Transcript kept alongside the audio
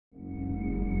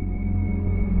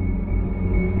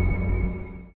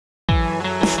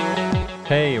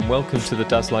Hey and welcome to the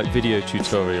DASLIGHT video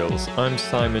tutorials. I'm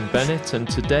Simon Bennett and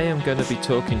today I'm going to be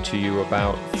talking to you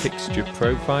about fixture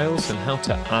profiles and how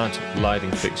to add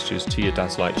lighting fixtures to your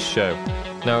DASLIGHT show.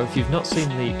 Now if you've not seen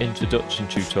the introduction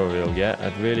tutorial yet,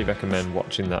 I'd really recommend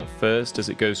watching that first as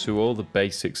it goes through all the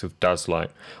basics of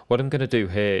DASLIGHT. What I'm going to do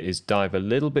here is dive a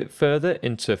little bit further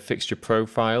into fixture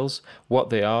profiles,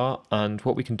 what they are and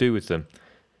what we can do with them.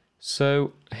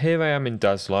 So here I am in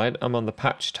DASLIGHT, I'm on the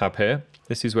patch tab here.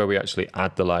 This is where we actually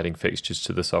add the lighting fixtures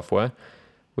to the software.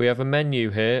 We have a menu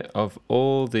here of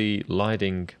all the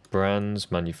lighting brands,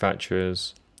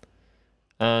 manufacturers,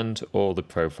 and all the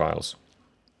profiles.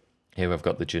 Here I've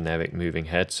got the generic moving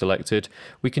head selected.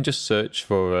 We can just search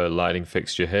for a lighting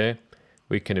fixture here.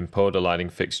 We can import a lighting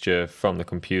fixture from the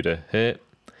computer here.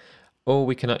 Or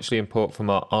we can actually import from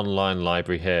our online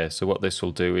library here. So what this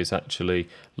will do is actually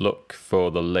look for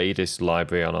the latest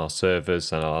library on our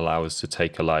servers and it'll allow us to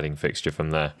take a lighting fixture from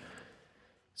there.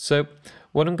 So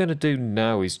what I'm going to do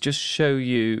now is just show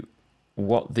you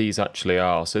what these actually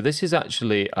are. So this is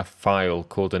actually a file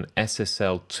called an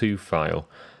SSL2 file.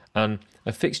 And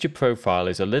a fixture profile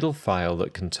is a little file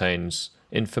that contains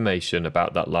information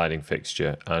about that lighting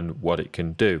fixture and what it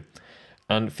can do.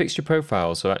 And fixture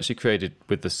profiles are actually created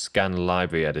with the Scan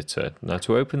Library Editor. Now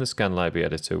to open the Scan Library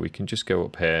Editor, we can just go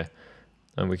up here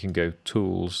and we can go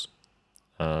Tools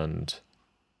and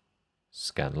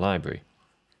Scan Library.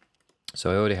 So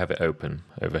I already have it open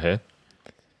over here.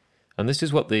 And this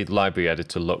is what the library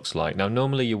editor looks like. Now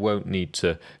normally you won't need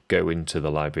to go into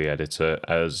the library editor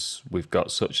as we've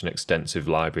got such an extensive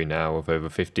library now of over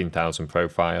 15,000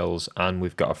 profiles and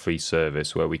we've got a free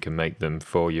service where we can make them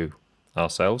for you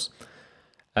ourselves.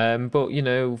 But you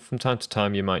know, from time to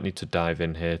time you might need to dive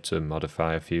in here to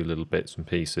modify a few little bits and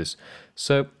pieces.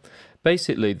 So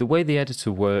basically the way the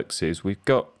editor works is we've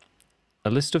got a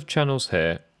list of channels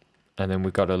here and then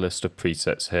we've got a list of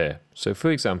presets here. So for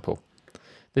example,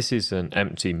 this is an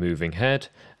empty moving head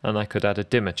and I could add a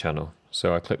dimmer channel.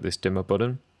 So I click this dimmer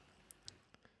button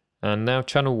and now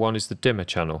channel 1 is the dimmer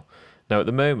channel. Now at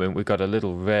the moment we've got a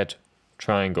little red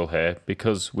triangle here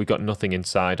because we got nothing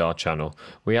inside our channel.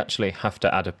 We actually have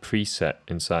to add a preset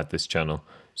inside this channel.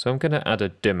 So I'm going to add a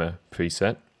dimmer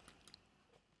preset.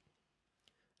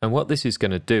 And what this is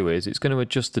going to do is it's going to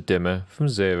adjust the dimmer from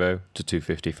 0 to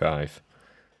 255.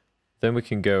 Then we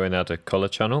can go and add a color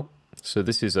channel. So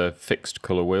this is a fixed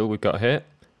color wheel we've got here.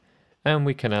 And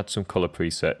we can add some color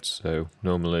presets. So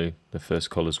normally the first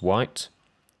color is white.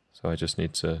 So I just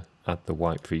need to add the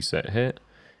white preset here.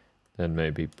 Then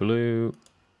maybe blue,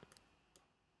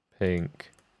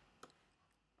 pink,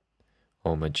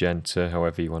 or magenta,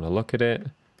 however you want to look at it,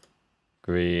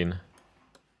 green,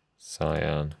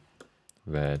 cyan,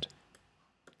 red,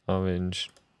 orange.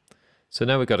 So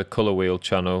now we've got a color wheel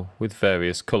channel with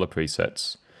various color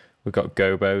presets. We've got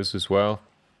gobos as well.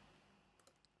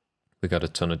 We've got a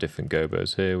ton of different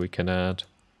gobos here we can add.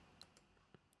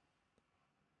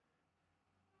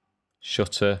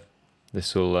 Shutter,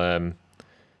 this will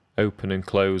open and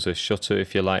close a shutter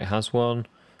if your light has one,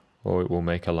 or it will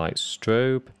make a light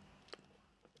strobe.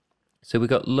 So we've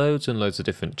got loads and loads of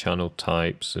different channel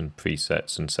types and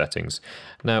presets and settings.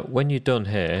 Now when you're done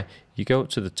here, you go up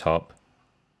to the top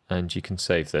and you can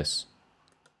save this.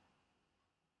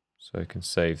 So I can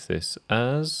save this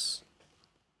as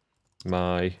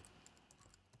my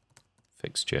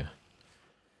fixture.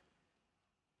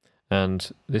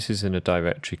 And this is in a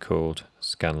directory called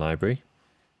Scan Library.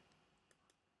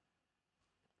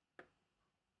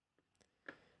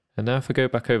 And now if I go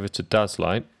back over to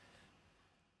DASLIGHT,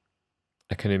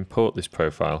 I can import this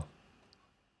profile.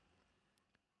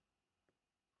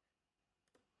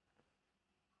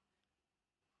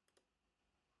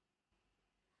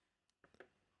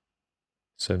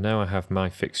 So now I have my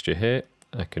fixture here.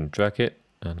 I can drag it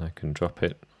and I can drop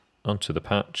it onto the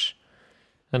patch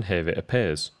and here it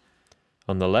appears.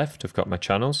 On the left I've got my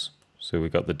channels. So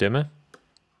we've got the dimmer,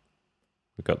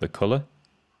 we've got the color,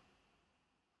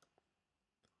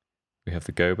 we have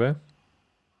the gobo,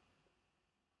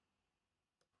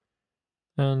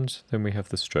 and then we have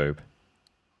the strobe.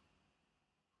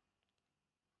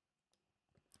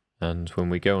 And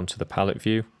when we go onto the palette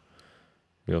view,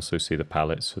 we also see the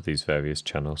palettes for these various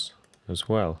channels as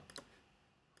well.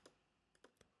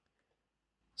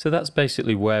 So that's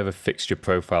basically where a fixture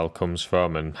profile comes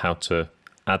from and how to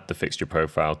add the fixture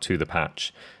profile to the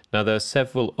patch. Now there are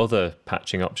several other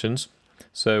patching options.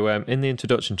 So in the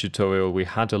introduction tutorial we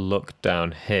had a look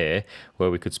down here where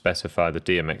we could specify the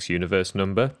DMX universe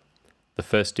number, the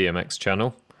first DMX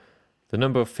channel, the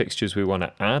number of fixtures we want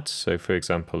to add. So for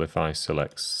example if I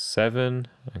select 7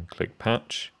 and click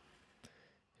patch,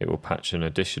 it will patch an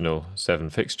additional 7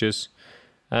 fixtures.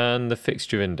 And the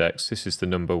fixture index, this is the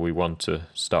number we want to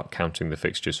start counting the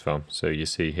fixtures from. So you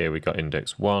see here we got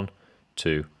index 1,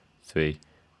 2, 3,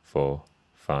 4,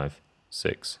 5,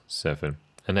 6, 7,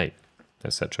 and 8,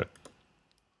 etc.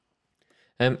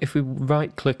 If we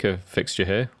right click a fixture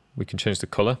here, we can change the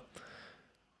colour.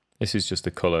 This is just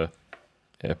the colour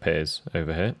it appears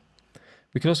over here.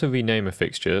 We can also rename a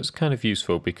fixture. It's kind of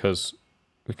useful because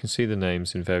we can see the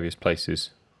names in various places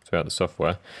throughout the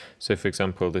software. So for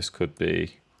example, this could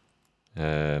be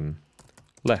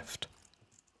left.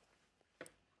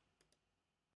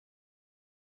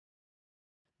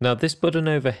 Now this button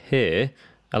over here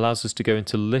allows us to go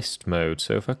into list mode.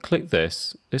 So if I click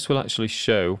this, this will actually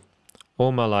show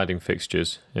all my lighting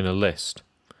fixtures in a list.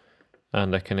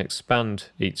 And I can expand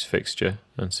each fixture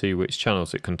and see which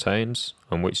channels it contains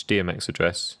and which DMX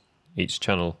address each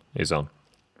channel is on.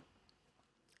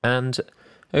 And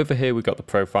over here we've got the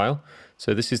profile.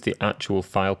 So this is the actual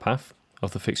file path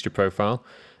of the fixture profile.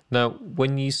 Now,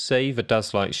 when you save a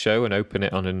DASLIGHT show and open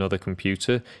it on another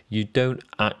computer, you don't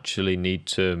actually need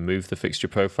to move the fixture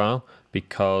profile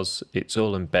because it's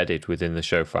all embedded within the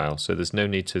show file. So there's no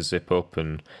need to zip up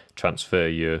and transfer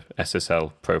your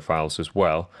SSL profiles as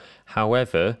well.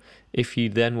 However, if you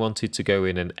then wanted to go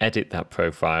in and edit that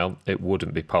profile, it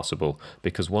wouldn't be possible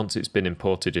because once it's been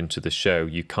imported into the show,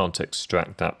 you can't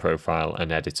extract that profile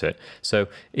and edit it. So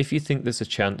if you think there's a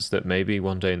chance that maybe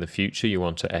one day in the future you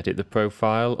want to edit the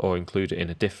profile or include it in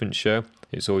a different show,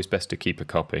 it's always best to keep a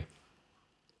copy.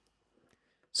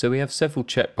 So we have several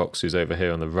checkboxes over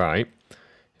here on the right.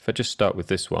 If I just start with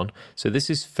this one. So this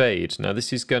is fade. Now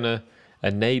this is going to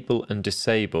enable and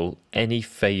disable any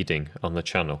fading on the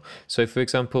channel. So for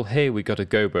example, here we got a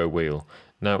gobo wheel.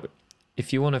 Now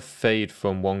if you want to fade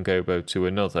from one gobo to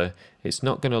another, it's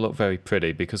not going to look very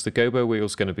pretty because the gobo wheel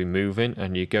is going to be moving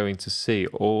and you're going to see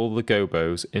all the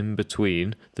gobos in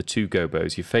between the two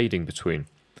gobos you're fading between.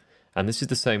 And this is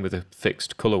the same with a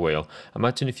fixed color wheel.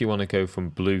 Imagine if you want to go from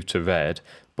blue to red,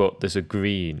 but there's a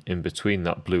green in between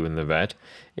that blue and the red.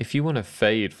 If you want to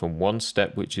fade from one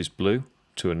step which is blue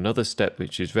to another step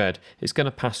which is red, it's going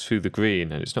to pass through the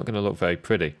green and it's not going to look very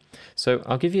pretty. So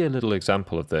I'll give you a little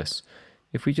example of this.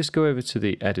 If we just go over to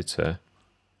the editor,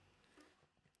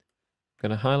 I'm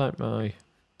going to highlight my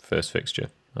first fixture.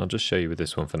 I'll just show you with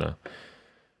this one for now.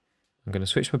 I'm going to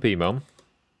switch my beam on.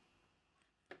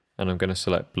 And I'm going to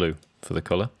select blue for the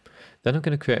colour. Then I'm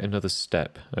going to create another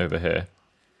step over here.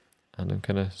 And I'm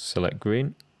going to select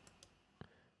green.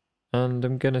 And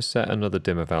I'm going to set another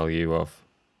dimmer value of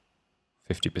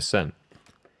 50%.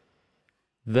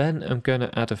 Then I'm going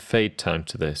to add a fade time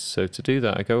to this. So to do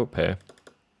that, I go up here,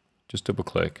 just double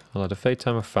click. I'll add a fade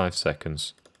time of 5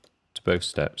 seconds to both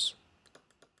steps.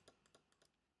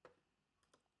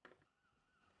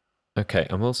 Okay,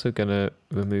 I'm also going to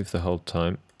remove the hold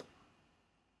time.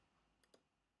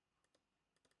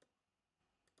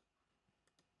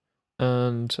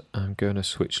 And I'm going to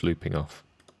switch looping off.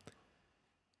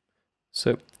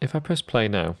 So if I press play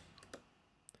now,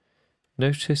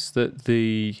 notice that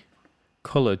the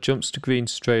colour jumps to green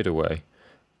straight away,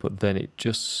 but then it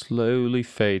just slowly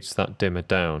fades that dimmer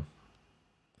down.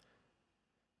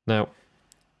 Now,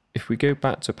 if we go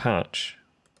back to patch,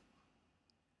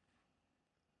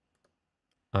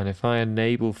 and if I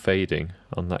enable fading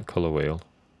on that colour wheel,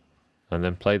 and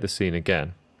then play the scene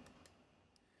again,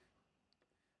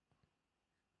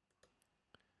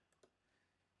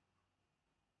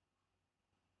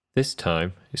 this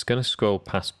time, it's going to scroll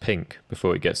past pink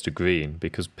before it gets to green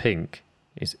because pink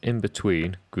is in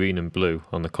between green and blue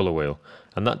on the colour wheel,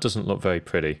 and that doesn't look very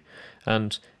pretty.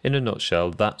 And in a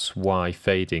nutshell, that's why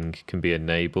fading can be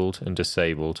enabled and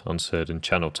disabled on certain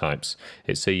channel types.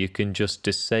 It's so you can just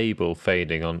disable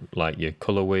fading on like your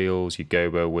colour wheels, your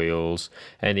gobo wheels,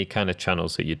 any kind of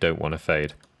channels that you don't want to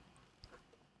fade.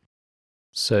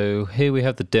 So here we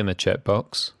have the dimmer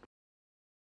checkbox.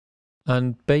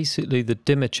 And basically the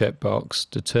dimmer checkbox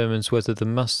determines whether the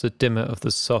master dimmer of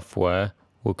the software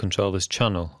will control this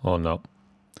channel or not.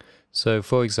 So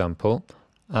for example,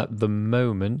 at the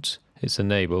moment it's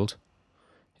enabled.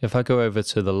 If I go over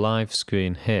to the live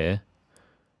screen here,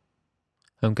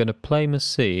 I'm going to play my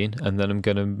scene and then I'm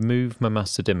going to move my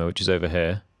master dimmer, which is over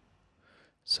here.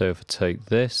 So if I take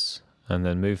this and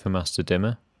then move the master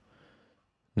dimmer,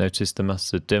 notice the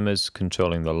master dimmer's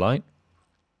controlling the light.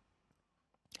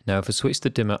 Now if I switch the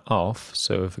dimmer off,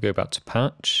 so if I go back to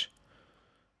patch,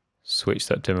 switch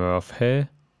that dimmer off here,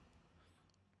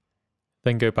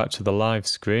 then go back to the live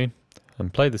screen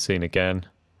and play the scene again,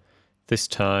 this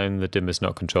time the dimmer's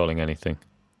not controlling anything.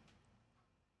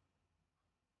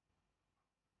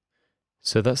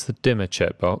 So that's the dimmer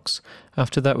checkbox.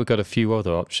 After that we've got a few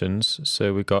other options.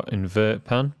 So we've got invert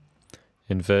pan,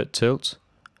 invert tilt,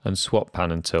 and swap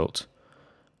pan and tilt.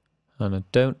 And I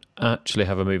don't actually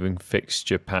have a moving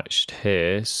fixture patched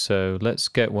here, so let's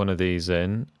get one of these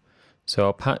in. So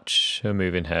I'll patch a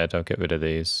moving head, I'll get rid of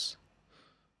these.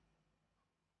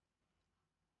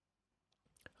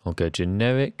 I'll go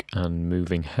generic and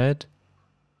moving head.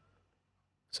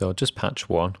 So I'll just patch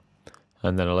one,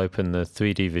 and then I'll open the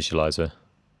 3D visualizer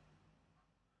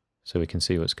so we can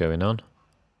see what's going on.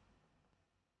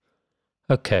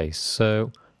 Okay,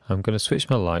 so I'm going to switch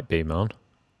my light beam on,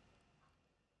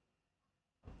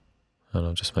 and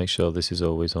I'll just make sure this is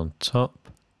always on top.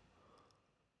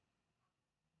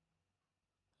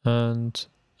 And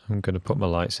I'm going to put my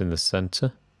lights in the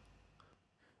center.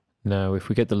 Now if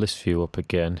we get the list view up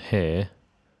again here,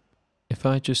 if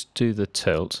I just do the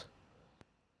tilt,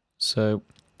 so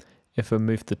if I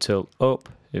move the tilt up,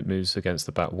 it moves against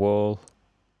the back wall,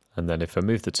 and then if I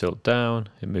move the tilt down,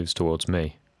 it moves towards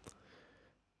me.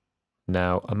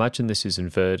 Now imagine this is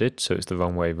inverted, so it's the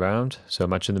wrong way round, so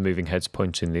imagine the moving head's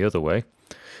pointing the other way.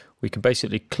 We can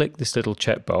basically click this little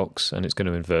checkbox and it's going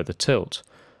to invert the tilt.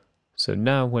 So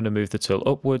now when I move the tilt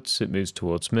upwards, it moves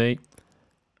towards me,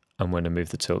 and when I move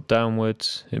the tilt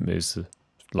downwards, it moves the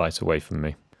light away from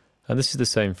me. And this is the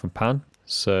same from pan.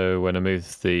 So when I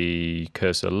move the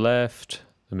cursor left,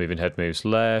 the moving head moves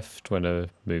left. When I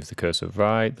move the cursor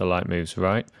right, the light moves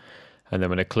right. And then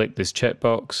when I click this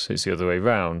checkbox, it's the other way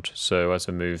round. So as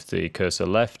I move the cursor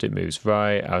left, it moves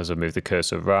right. As I move the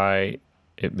cursor right,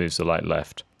 it moves the light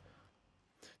left.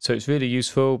 So it's really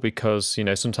useful because, you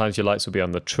know, sometimes your lights will be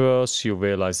on the truss, you'll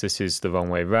realize this is the wrong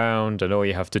way round, and all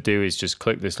you have to do is just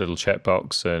click this little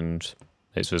checkbox and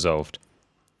it's resolved.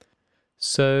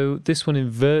 So this one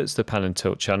inverts the pan and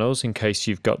tilt channels in case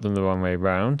you've got them the wrong way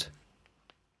round.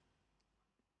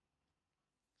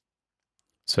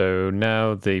 So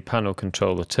now the pan will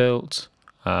control the tilt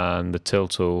and the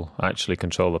tilt will actually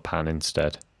control the pan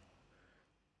instead.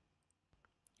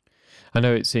 I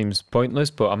know it seems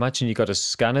pointless, but imagine you've got a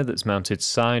scanner that's mounted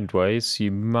sideways. You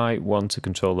might want to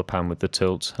control the pan with the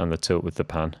tilt and the tilt with the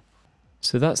pan.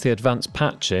 So that's the advanced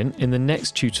patching. In the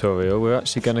next tutorial, we're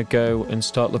actually going to go and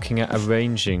start looking at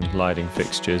arranging lighting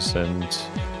fixtures and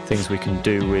things we can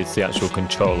do with the actual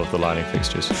control of the lighting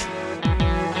fixtures.